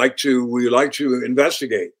we like to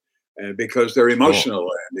investigate, and because they're emotional,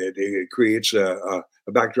 and it creates a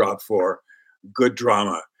backdrop for good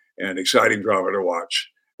drama and exciting drama to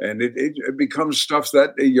watch. And it becomes stuff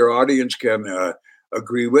that your audience can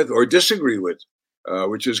agree with or disagree with,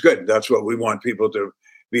 which is good. That's what we want people to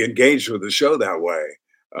be engaged with the show that way.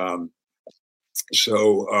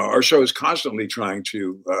 So our show is constantly trying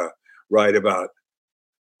to write about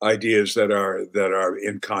ideas that are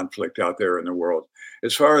in conflict out there in the world.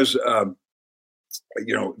 As far as there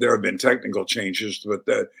have been technical changes, but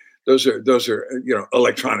those are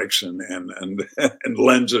electronics and and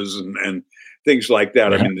lenses and things like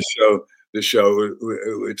that. I mean, the show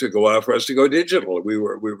it took a while for us to go digital. We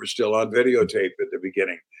were still on videotape at the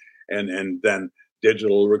beginning, and then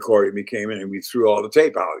digital recording became in, and we threw all the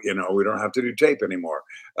tape out. We don't have to do tape anymore.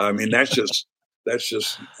 I mean, that's not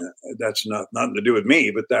nothing to do with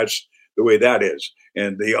me, but that's the way that is.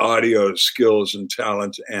 And the audio skills and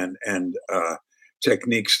talent and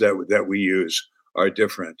techniques that we use are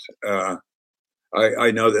different.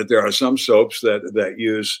 I know that there are some soaps that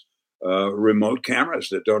use remote cameras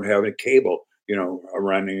that don't have a cable,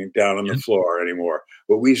 running down on the floor anymore.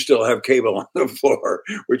 But we still have cable on the floor,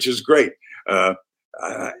 which is great. And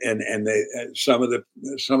some of the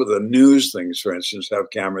news things, for instance, have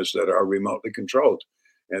cameras that are remotely controlled,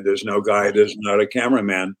 and there's not a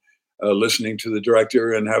cameraman listening to the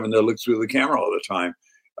director and having to look through the camera all the time.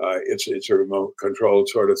 It's a remote controlled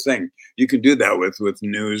sort of thing. You can do that with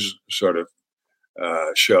news sort of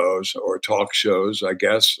shows or talk shows, I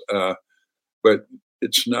guess, but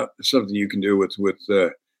it's not something you can do with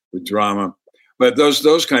drama. But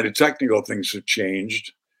those kind of technical things have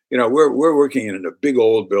changed. We're working in a big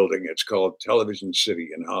old building. It's called Television City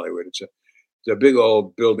in Hollywood. It's a big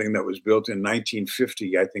old building that was built in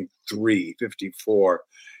 1950, I think 54.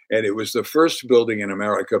 And it was the first building in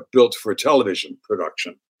America built for television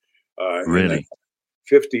production. Really? In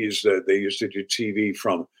the 50s, they used to do TV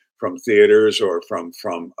from theaters or from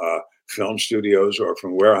film studios or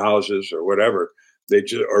from warehouses or whatever.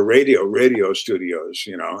 Or radio studios,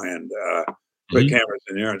 and put cameras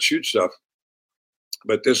in there and shoot stuff.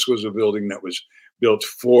 But this was a building that was built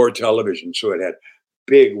for television, so it had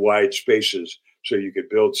big, wide spaces, so you could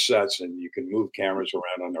build sets and you could move cameras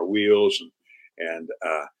around on their wheels, and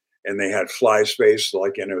they had fly space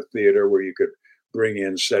like in a theater where you could bring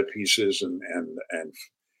in set pieces and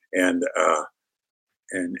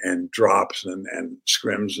drops and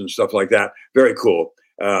scrims and stuff like that. Very cool.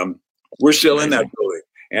 We're still in that building.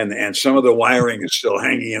 And some of the wiring is still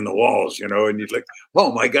hanging in the walls, and you'd like,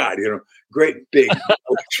 oh my God, great big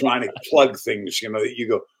electronic plug things, that you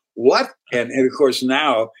go, what? And of course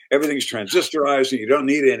now everything's transistorized and you don't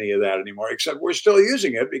need any of that anymore, except we're still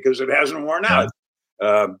using it because it hasn't worn out.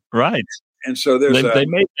 Right. And so they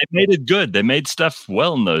made it good. They made stuff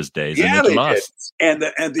well in those days. Yeah, and it lasts. Did.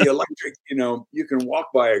 And the electric, you can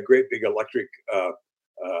walk by a great big electric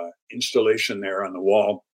installation there on the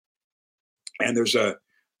wall, and there's a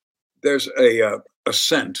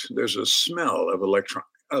scent, there's a smell of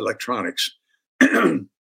electronics.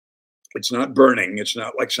 It's not burning, it's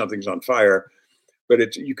not like something's on fire,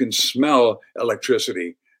 but you can smell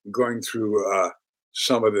electricity going through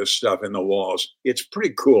some of this stuff in the walls. It's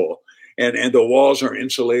pretty cool. And the walls are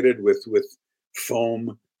insulated with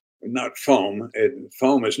foam, not foam.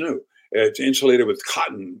 Foam is new. It's insulated with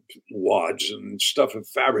cotton wads and stuff of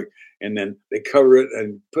fabric, and then they cover it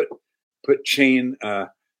and put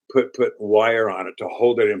wire on it to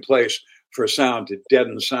hold it in place for sound, to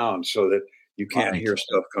deaden sound so that you can't hear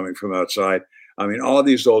stuff coming from outside. I mean, all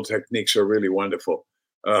these old techniques are really wonderful.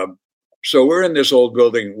 So we're in this old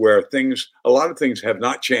building where a lot of things have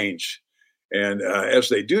not changed. And as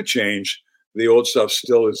they do change, the old stuff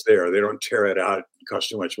still is there. They don't tear it out. It costs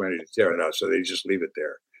too much money to tear it out. So they just leave it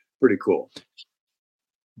there. Pretty cool.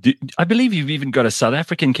 I believe you've even got a South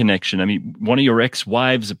African connection. I mean, one of your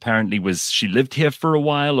ex-wives apparently she lived here for a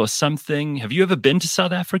while or something. Have you ever been to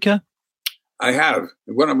South Africa? I have.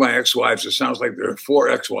 One of my ex-wives, it sounds like there are 4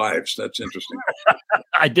 ex-wives. That's interesting.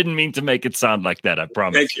 I didn't mean to make it sound like that, I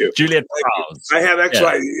promise. Thank you. Juliet Prowse. I have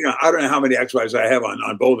ex-wives. I don't know how many ex-wives I have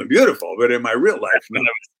on Bold and Beautiful, but in my real life, no.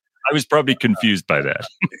 I was probably confused by that.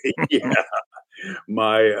 Yeah.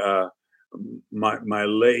 My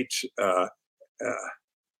late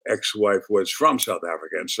ex-wife was from South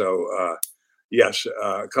Africa. And so, yes,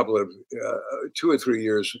 a couple of 2 or 3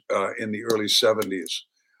 years in the early 70s,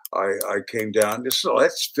 I came down.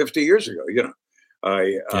 That's 50 years ago.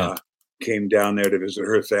 I came down there to visit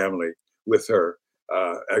her family with her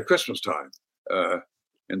at Christmas time,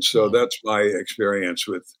 and so that's my experience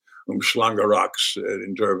with Umhlanga Rocks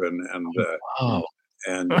in Durban, and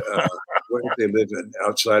where did they live in?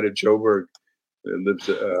 Outside of Joburg, they lived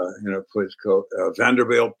in a place called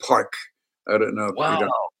Vanderbilt Park. I don't know.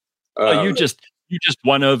 Wow! You just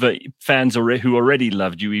won over fans who already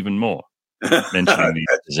loved you even more. Mentioning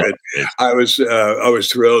these I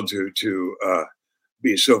was thrilled to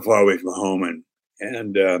be so far away from home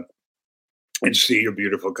and see your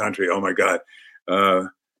beautiful country. Oh my God.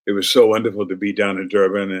 It was so wonderful to be down in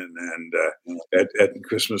Durban and at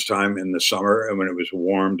Christmas time in the summer, and when it was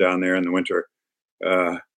warm down there in the winter.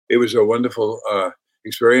 It was a wonderful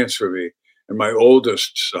experience for me. And my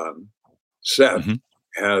oldest son, Seth,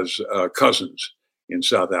 has cousins in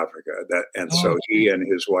South Africa. So he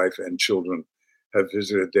and his wife and children have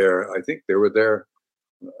visited there. I think they were there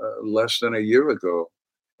less than a year ago.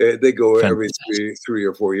 They go every 3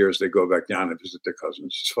 or 4 years. They go back down and visit their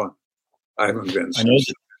cousins. It's fun. I haven't been.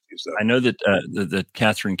 I know that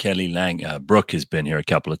Catherine Kelly Lang Brooke has been here a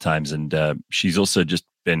couple of times, and she's also just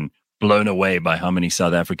been blown away by how many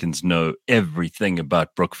South Africans know everything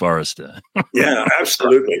about Brooke Forrester. Yeah,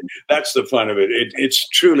 absolutely. That's the fun of it. It's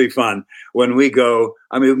truly fun when we go.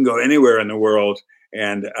 I mean, we can go anywhere in the world,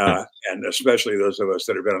 and especially those of us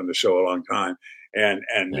that have been on the show a long time. And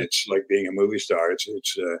it's like being a movie star.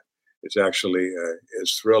 It's actually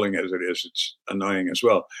as thrilling as it is. It's annoying as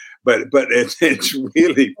well. But it's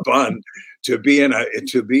really fun to be in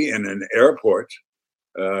an airport.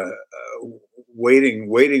 Waiting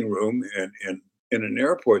room in an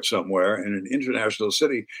airport somewhere in an international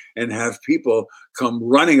city, and have people come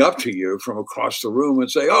running up to you from across the room and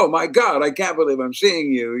say, "Oh my God, I can't believe I'm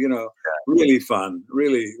seeing you." Really fun,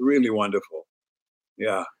 really, really wonderful.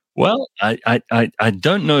 Yeah. Well, I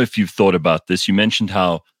don't know if you've thought about this. You mentioned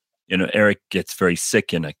how Eric gets very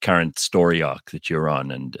sick in a current story arc that you're on,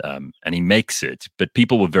 and he makes it. But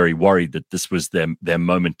people were very worried that this was their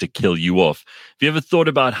moment to kill you off. Have you ever thought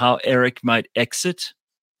about how Eric might exit?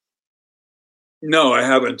 No, I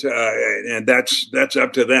haven't, and that's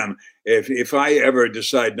up to them. If I ever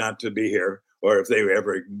decide not to be here, or if they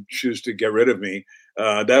ever choose to get rid of me,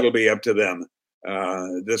 that'll be up to them.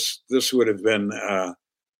 This would have been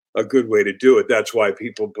a good way to do it. That's why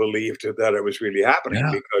people believed that it was really happening,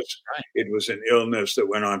 because it was an illness that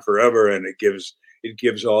went on forever, and it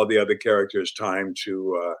gives all the other characters time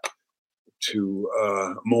to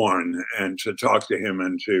mourn and to talk to him,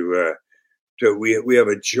 and we have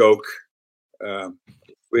a joke.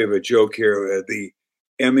 We have a joke here. The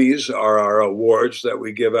Emmys are our awards that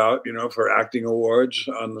we give out, for acting awards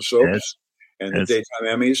on the soaps and the daytime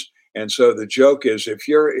Emmys. And so the joke is, if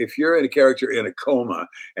you're in a character in a coma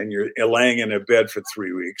and you're laying in a bed for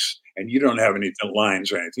 3 weeks and you don't have any lines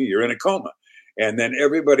or anything, you're in a coma. And then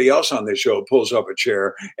everybody else on the show pulls up a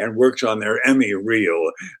chair and works on their Emmy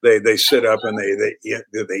reel. They sit up and they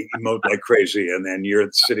emote like crazy, and then you're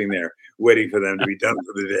sitting there waiting for them to be done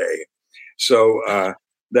for the day. So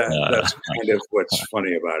that's kind of what's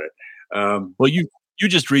funny about it. Well, you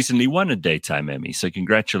just recently won a daytime Emmy, so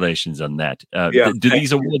congratulations on that. Do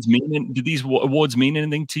these awards mean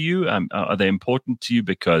anything to you? Are they important to you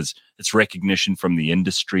because it's recognition from the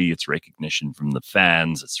industry, it's recognition from the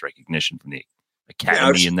fans, it's recognition from the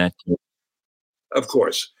Academy in that? Of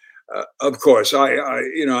course. I'm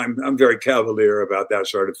very cavalier about that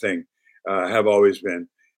sort of thing. Have always been.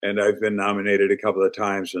 And I've been nominated a couple of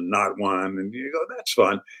times and not won. And you go, that's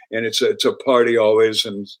fun. And it's a party always,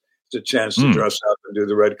 and it's a chance to dress up and do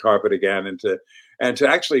the red carpet again, and to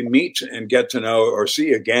actually meet and get to know or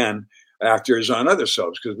see again actors on other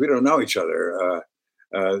soaps, because we don't know each other,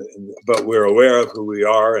 but we're aware of who we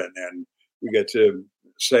are, and we get to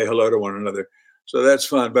say hello to one another. So that's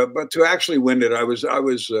fun. But to actually win it, I was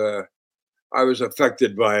I was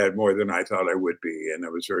affected by it more than I thought I would be, and I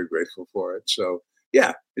was very grateful for it. So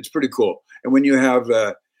yeah, it's pretty cool. And when you have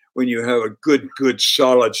a good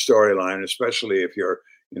solid storyline, especially if you're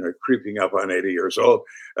creeping up on 80 years old,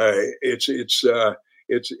 it's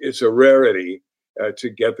a rarity to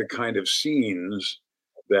get the kind of scenes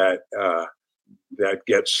that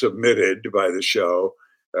get submitted by the show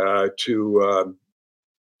to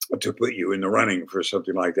put you in the running for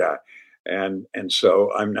something like that. And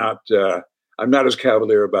so I'm not as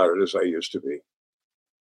cavalier about it as I used to be.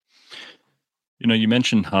 You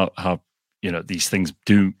mentioned how these things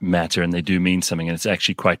do matter and they do mean something, and it's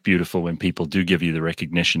actually quite beautiful when people do give you the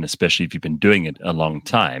recognition, especially if you've been doing it a long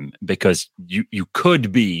time, because they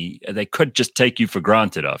could just take you for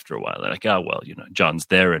granted after a while. They're like, oh well, John's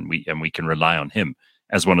there, and we can rely on him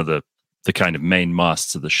as one of the kind of main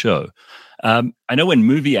masts of the show. I know when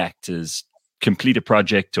movie actors complete a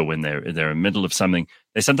project, or when they're in the middle of something,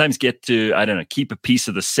 they sometimes get to, I don't know, keep a piece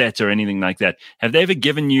of the set or anything like that. Have they ever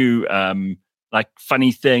given you like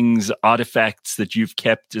funny things, artifacts that you've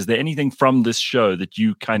kept? Is there anything from this show that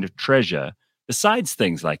you kind of treasure besides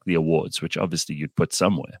things like the awards, which obviously you'd put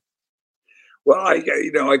somewhere? Well, I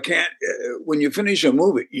can't. When you finish a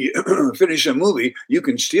movie, you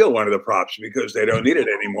can steal one of the props because they don't need it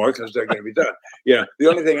anymore because they're going to be done. The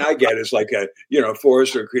only thing I get is like a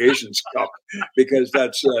Forrester Creations cup, because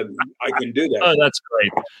that's I can do that. Oh, that's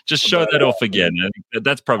great. Just show that off again. I think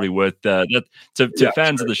that's probably worth that. To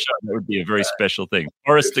fans of the show, that would be a very special thing.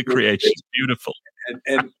 Forrester Creations, beautiful.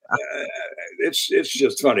 And it's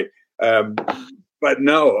just funny. But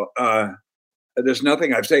no, there's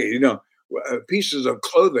nothing I've taken. Pieces of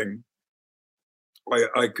clothing,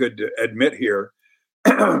 I could admit here.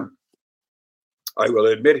 I will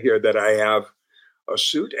admit here that I have a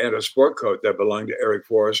suit and a sport coat that belonged to Eric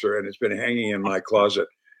Forrester, and it's been hanging in my closet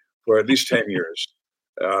for at least 10 years.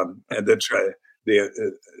 And that's I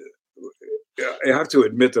have to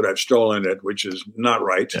admit that I've stolen it, which is not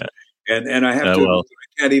right. Yeah. And I have to admit that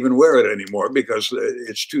I can't even wear it anymore because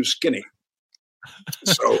it's too skinny.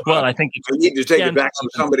 So I think I need to take it back so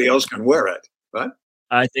somebody else can wear it. What?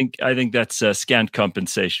 I think that's scant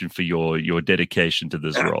compensation for your dedication to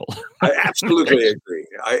this role. I absolutely agree.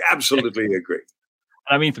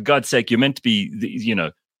 I mean, for God's sake, you're meant to be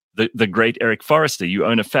the great Eric Forrester. You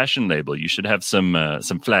own a fashion label. You should have some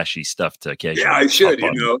flashy stuff to occasionally. Yeah, I should.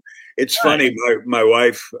 It's funny. My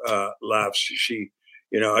wife laughs. She,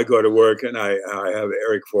 I go to work and I have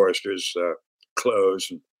Eric Forrester's clothes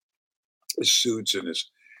and his suits and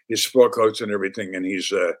his sport coats and everything, and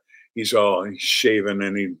he's shaven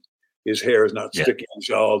and his hair is not sticky. He's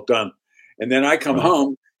all done. And then I come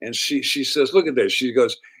home and she says, "Look at this." She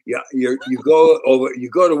goes, "Yeah, you go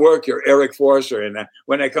to work. You're Eric Forrester, and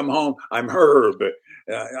when I come home, I'm Herb.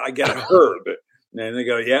 I get Herb." And they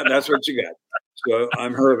go, "Yeah, that's what you got." So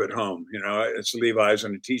I'm Herb at home. It's Levi's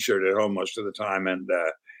and a T-shirt at home most of the time,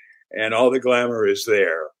 and all the glamour is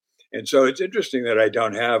there. And so it's interesting that I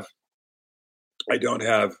don't have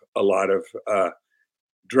a lot of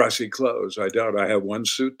dressy clothes. I don't. I have one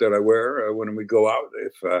suit that I wear when we go out.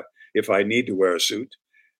 If I need to wear a suit,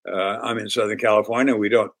 I'm in Southern California. We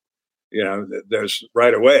don't. There's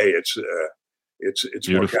right away. It's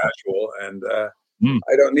more casual, and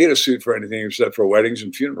I don't need a suit for anything except for weddings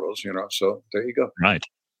and funerals. So there you go. Right.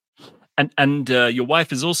 And your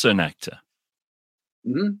wife is also an actor.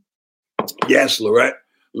 Mm-hmm. Yes, Lorette,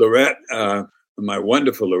 my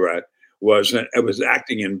wonderful Lorette. was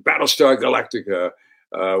acting in Battlestar Galactica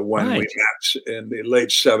when we met in the late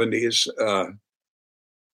 70s.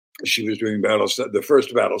 She was doing the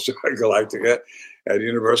first Battlestar Galactica at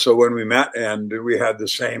Universal when we met, and we had the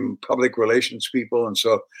same public relations people, and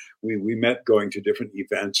so we met going to different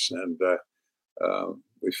events, and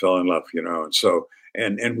we fell in love, and so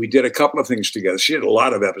and we did a couple of things together. She did a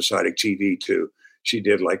lot of episodic TV too. She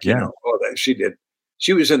did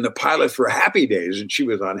she was in the pilot for Happy Days, and she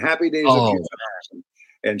was on Happy Days a few times,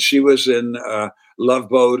 and she was in Love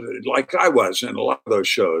Boat like I was in a lot of those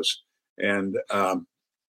shows, and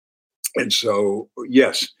so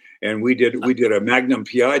yes, and we did a Magnum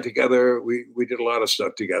PI together. We did a lot of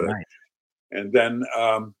stuff together, and then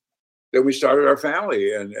we started our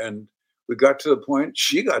family, and we got to the point.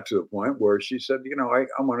 She got to the point where she said,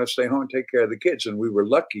 I want to stay home and take care of the kids, and we were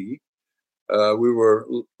lucky. We were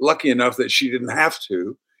lucky enough that she didn't have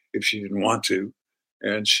to if she didn't want to.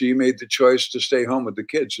 And she made the choice to stay home with the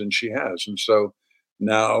kids, and she has. And so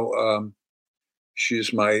now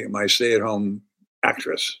she's my stay-at-home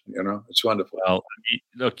actress. It's wonderful. Well,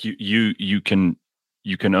 look, you can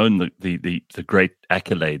own the great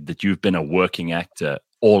accolade that you've been a working actor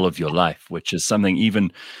all of your life, which is something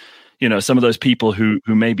even, some of those people who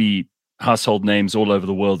maybe household names all over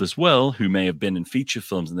the world as well, who may have been in feature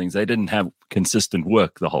films and things. They didn't have consistent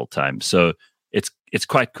work the whole time. So it's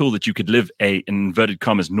quite cool that you could live an inverted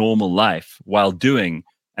commas normal life while doing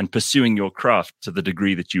and pursuing your craft to the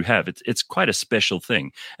degree that you have. It's quite a special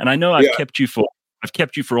thing. And I know I've kept you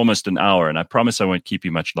for almost an hour, and I promise I won't keep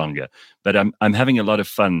you much longer. But I'm having a lot of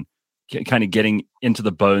fun kind of getting into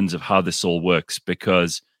the bones of how this all works,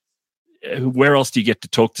 because where else do you get to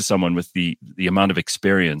talk to someone with the amount of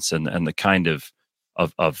experience and the kind of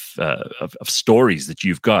stories that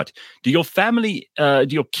you've got? Do your family, do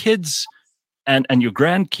your kids and your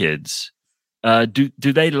grandkids, do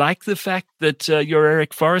they like the fact that you're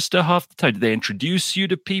Eric Forrester half the time? Do they introduce you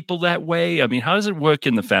to people that way? I mean, how does it work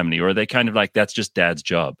in the family? Or are they kind of like, that's just Dad's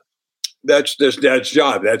job? That's just Dad's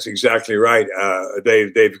job. That's exactly right.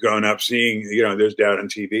 They've grown up seeing, there's Dad on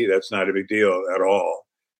TV. That's not a big deal at all.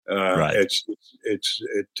 Right. It's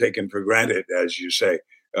taken for granted, as you say,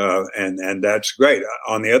 and that's great.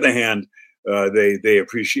 On the other hand, they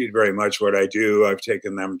appreciate very much what I do. I've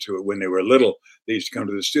taken them to when they were little. They used to come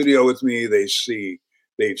to the studio with me. They've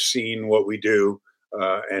seen what we do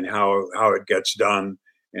and how it gets done,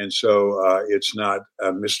 and so it's not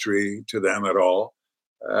a mystery to them at all.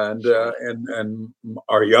 And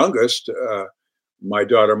our youngest, my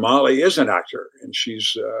daughter Molly, is an actor, and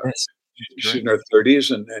she's in her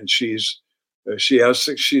 30s, and she's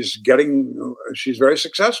very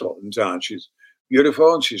successful in town. She's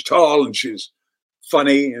beautiful, and she's tall, and she's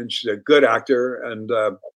funny, and she's a good actor, and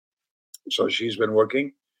so she's been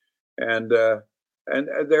working, and there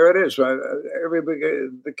it is. Everybody,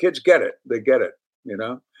 the kids get it. They get it,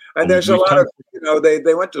 And there's a lot of,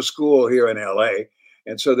 they went to school here in LA,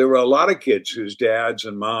 and so there were a lot of kids whose dads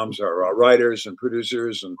and moms are writers and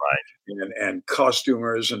producers and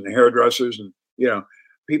costumers and hairdressers and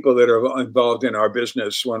people that are involved in our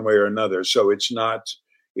business one way or another. So it's not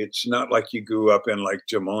like you grew up in like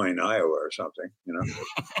Des Moines, Iowa or something,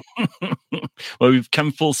 Well, we've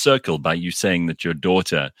come full circle by you saying that your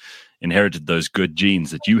daughter inherited those good genes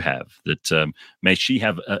that you have, that may she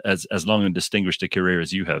have as long and distinguished a career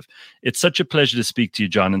as you have. It's such a pleasure to speak to you,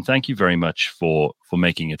 John, and thank you very much for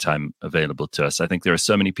making your time available to us. I think there are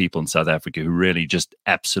so many people in South Africa who really just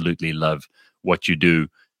absolutely love what you do,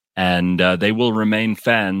 and they will remain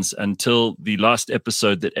fans until the last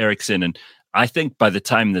episode that Eric's in. And I think by the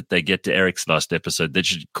time that they get to Eric's last episode, they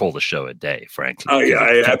should call the show a day, frankly. Oh, yeah,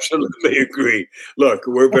 I absolutely agree. Look,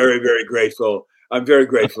 we're very, very grateful. I'm very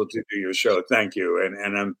grateful to do your show. Thank you.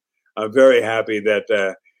 And I'm very happy that,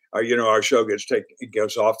 our show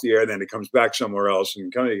goes off the air, and then it comes back somewhere else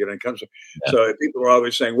and comes again. Yeah. So people are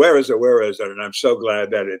always saying, where is it? Where is it? And I'm so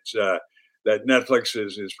glad that it's, that Netflix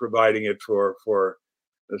is providing it for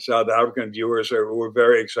the South African viewers. We're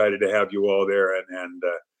very excited to have you all there and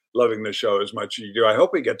loving the show as much as you do. I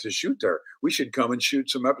hope we get to shoot there. We should come and shoot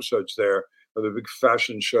some episodes there of the big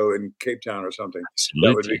fashion show in Cape Town or something. Absolutely.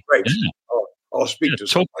 That would be great. Yeah. I'll speak to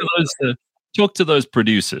talk to those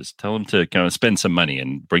producers. Tell them to kind of spend some money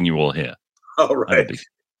and bring you all here. All right.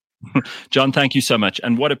 John, thank you so much.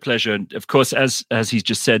 And what a pleasure. Of course, as he's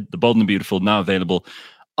just said, The Bold and the Beautiful now available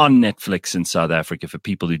on Netflix in South Africa for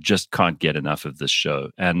people who just can't get enough of this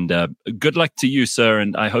show. And good luck to you, sir.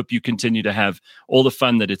 And I hope you continue to have all the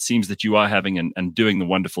fun that it seems that you are having and doing the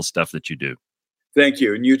wonderful stuff that you do. Thank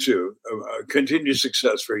you. And you too. Continued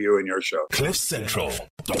success for you and your show.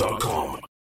 CliffCentral.com